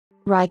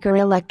Riker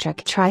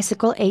electric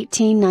tricycle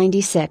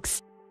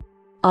 1896.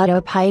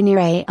 Auto pioneer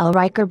A. L.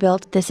 Riker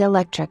built this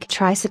electric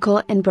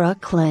tricycle in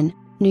Brooklyn,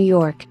 New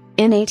York,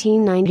 in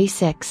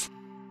 1896.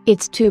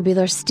 Its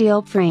tubular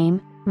steel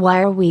frame,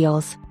 wire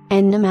wheels,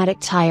 and pneumatic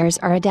tires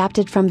are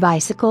adapted from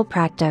bicycle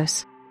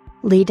Practos.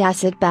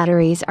 Lead-acid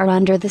batteries are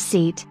under the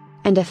seat,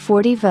 and a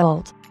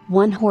 40-volt,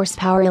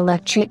 1-horsepower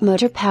electric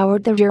motor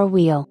powered the rear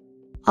wheel.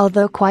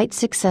 Although quite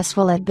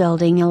successful at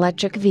building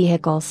electric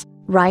vehicles,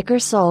 Riker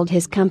sold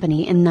his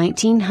company in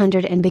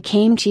 1900 and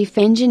became chief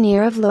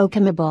engineer of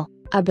Locomobile,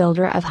 a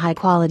builder of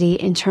high-quality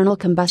internal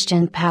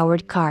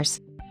combustion-powered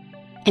cars.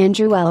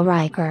 Andrew L.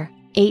 Riker,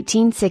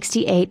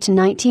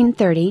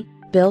 1868–1930,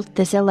 built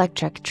this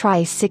electric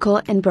tricycle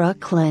in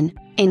Brooklyn,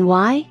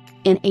 NY,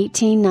 in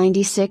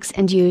 1896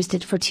 and used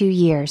it for 2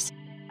 years.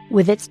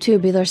 With its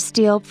tubular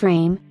steel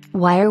frame,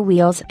 wire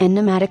wheels and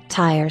pneumatic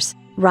tires,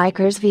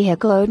 Riker's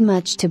vehicle owed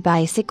much to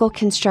bicycle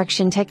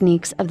construction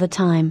techniques of the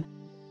time.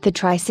 The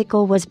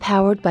tricycle was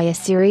powered by a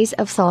series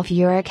of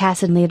sulfuric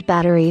acid lead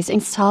batteries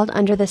installed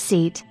under the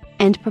seat,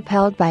 and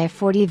propelled by a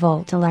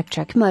 40-volt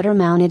electric motor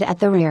mounted at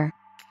the rear.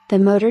 The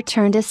motor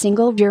turned a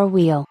single rear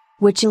wheel,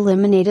 which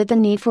eliminated the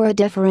need for a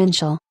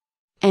differential.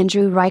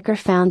 Andrew Riker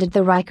founded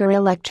the Riker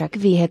Electric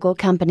Vehicle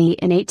Company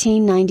in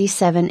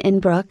 1897 in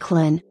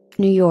Brooklyn,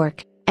 New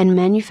York, and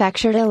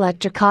manufactured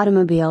electric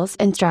automobiles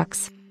and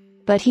trucks.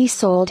 But he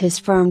sold his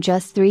firm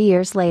just 3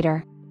 years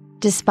later.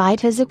 Despite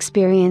his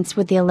experience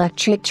with the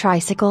electric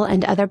tricycle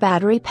and other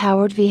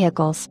battery-powered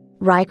vehicles,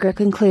 Riker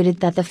concluded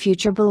that the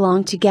future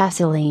belonged to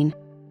gasoline.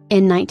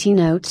 In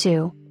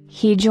 1902,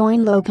 he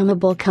joined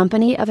Locomobile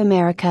Company of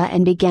America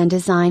and began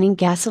designing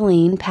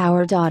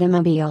gasoline-powered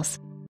automobiles.